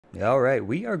All right,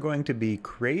 we are going to be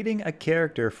creating a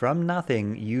character from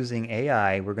nothing using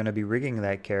AI. We're going to be rigging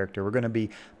that character. We're going to be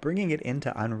bringing it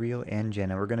into Unreal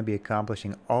Engine, and we're going to be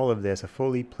accomplishing all of this, a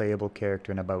fully playable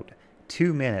character in about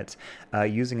 2 minutes,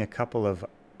 using a couple of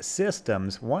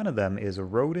systems. One of them is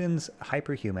Rodin's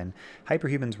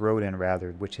Hyperhuman's Rodin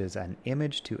rather, which is an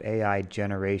image to AI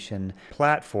generation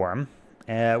platform.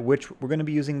 Which we're going to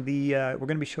be using we're going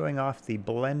to be showing off the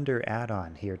Blender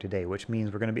add-on here today, which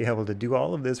means we're going to be able to do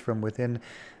all of this from within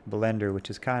Blender, which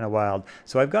is kind of wild.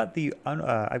 So I've got the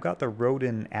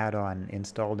Rodin add-on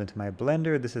installed into my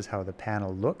Blender. This is how the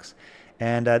panel looks.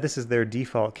 And this is their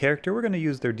default character. We're going to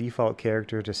use their default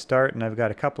character to start, and I've got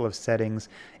a couple of settings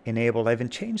enabled. I've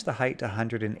changed the height to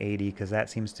 180 because that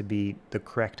seems to be the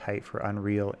correct height for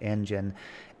Unreal Engine.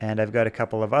 And I've got a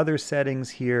couple of other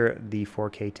settings here, the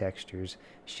 4K textures,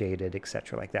 shaded,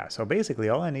 etc. like that. So basically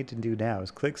all I need to do now is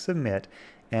click Submit,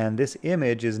 and this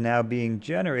image is now being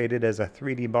generated as a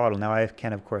 3D model. Now I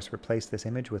can, of course, replace this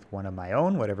image with one of my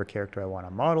own, whatever character I want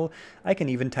to model. I can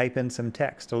even type in some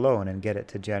text alone and get it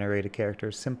to generate a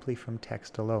character simply from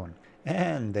text alone.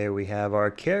 And there we have our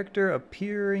character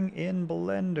appearing in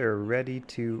Blender, ready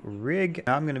to rig.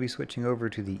 Now I'm going to be switching over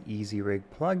to the Easy Rig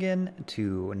plugin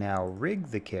to now rig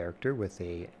the character with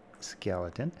a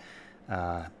skeleton.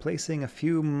 Placing a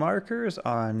few markers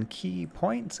on key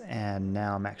points, and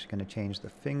now I'm actually going to change the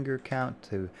finger count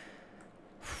to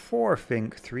 4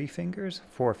 fingers,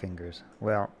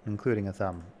 well, including a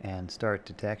thumb, and start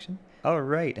detection.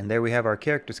 Alright, and there we have our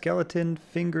character skeleton.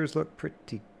 Fingers look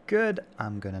pretty good.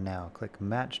 I'm going to now click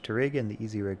Match to Rig in the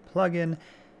Easy Rig plugin,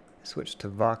 switch to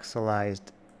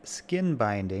voxelized skin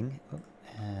binding,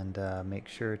 and make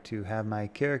sure to have my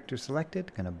character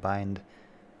selected. Going to bind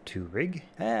to rig.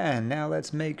 And now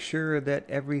let's make sure that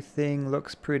everything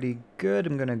looks pretty good.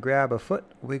 I'm going to grab a foot,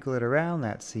 wiggle it around,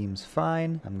 that seems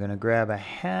fine. I'm going to grab a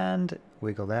hand,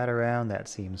 wiggle that around, that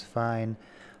seems fine.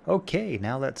 Okay,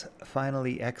 now let's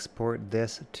finally export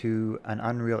this to an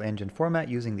Unreal Engine format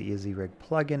using the Easy Rig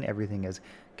plugin. Everything is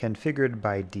configured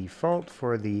by default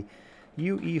for the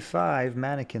UE5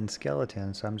 mannequin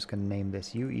skeleton, so I'm just going to name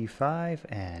this UE5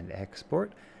 and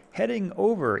export. Heading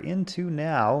over into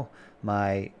now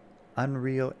my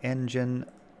Unreal Engine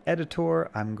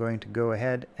editor, I'm going to go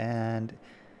ahead and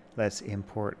let's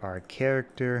import our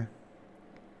character.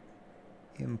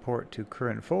 Import to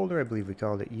current folder, I believe we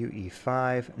called it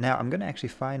UE5. Now I'm going to actually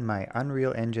find my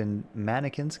Unreal Engine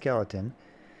mannequin skeleton,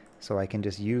 so I can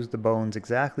just use the bones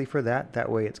exactly for that.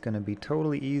 That way it's going to be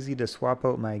totally easy to swap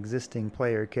out my existing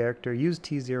player character. Use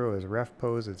T0 as ref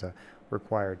pose as a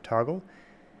required toggle.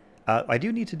 I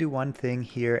do need to do one thing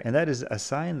here, and that is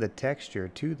assign the texture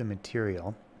to the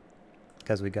material,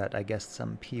 because we got, I guess,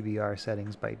 some PBR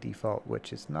settings by default,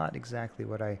 which is not exactly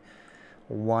what I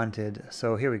wanted.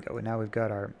 So here we go. Now we've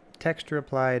got our texture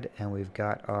applied, and we've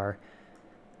got our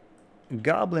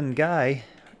goblin guy,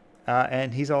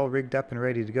 and he's all rigged up and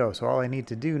ready to go. So all I need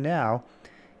to do now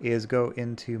is go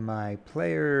into my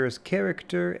player's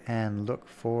character and look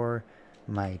for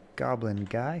my goblin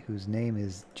guy, whose name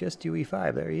is just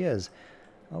UE5. There he is.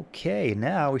 Okay,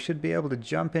 now we should be able to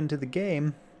jump into the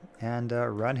game and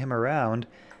run him around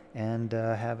and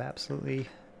have absolutely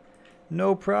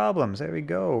no problems. There we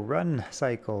go. Run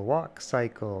cycle, walk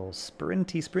cycle,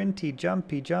 sprinty,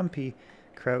 jumpy,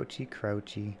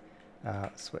 crouchy.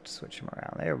 Switch him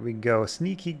around. There we go.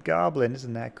 Sneaky goblin.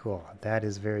 Isn't that cool? That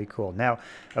is very cool. Now,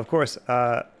 of course,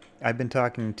 I've been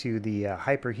talking to the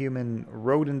Hyperhuman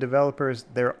Rodin developers.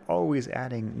 They're always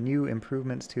adding new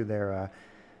improvements to their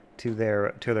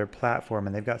platform,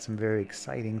 and they've got some very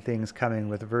exciting things coming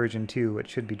with version 2, which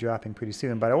should be dropping pretty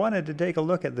soon. But I wanted to take a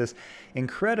look at this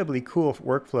incredibly cool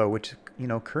workflow, which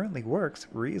currently works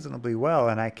reasonably well,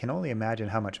 and I can only imagine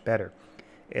how much better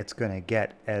it's going to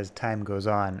get as time goes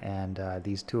on, and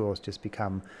these tools just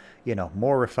become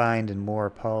more refined and more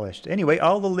polished. Anyway,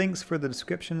 all the links for the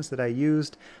descriptions that I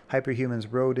used, Hyperhuman's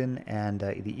Rodin and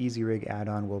the Easy Rig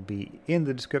add-on, will be in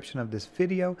the description of this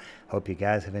video. Hope you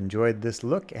guys have enjoyed this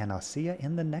look, and I'll see you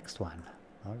in the next one.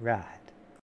 All right.